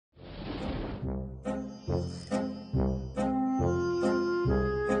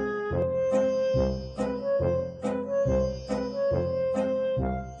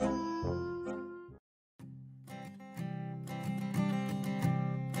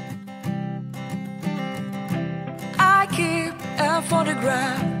a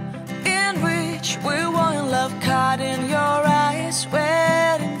photograph in which we were in love, caught in your eyes,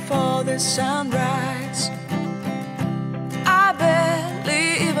 waiting for the sunrise. I barely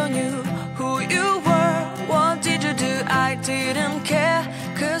even knew who you were. What did you do? I didn't care,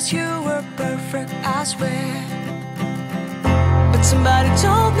 'cause you were perfect, I swear. But somebody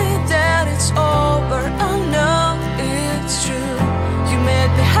told me that it's over.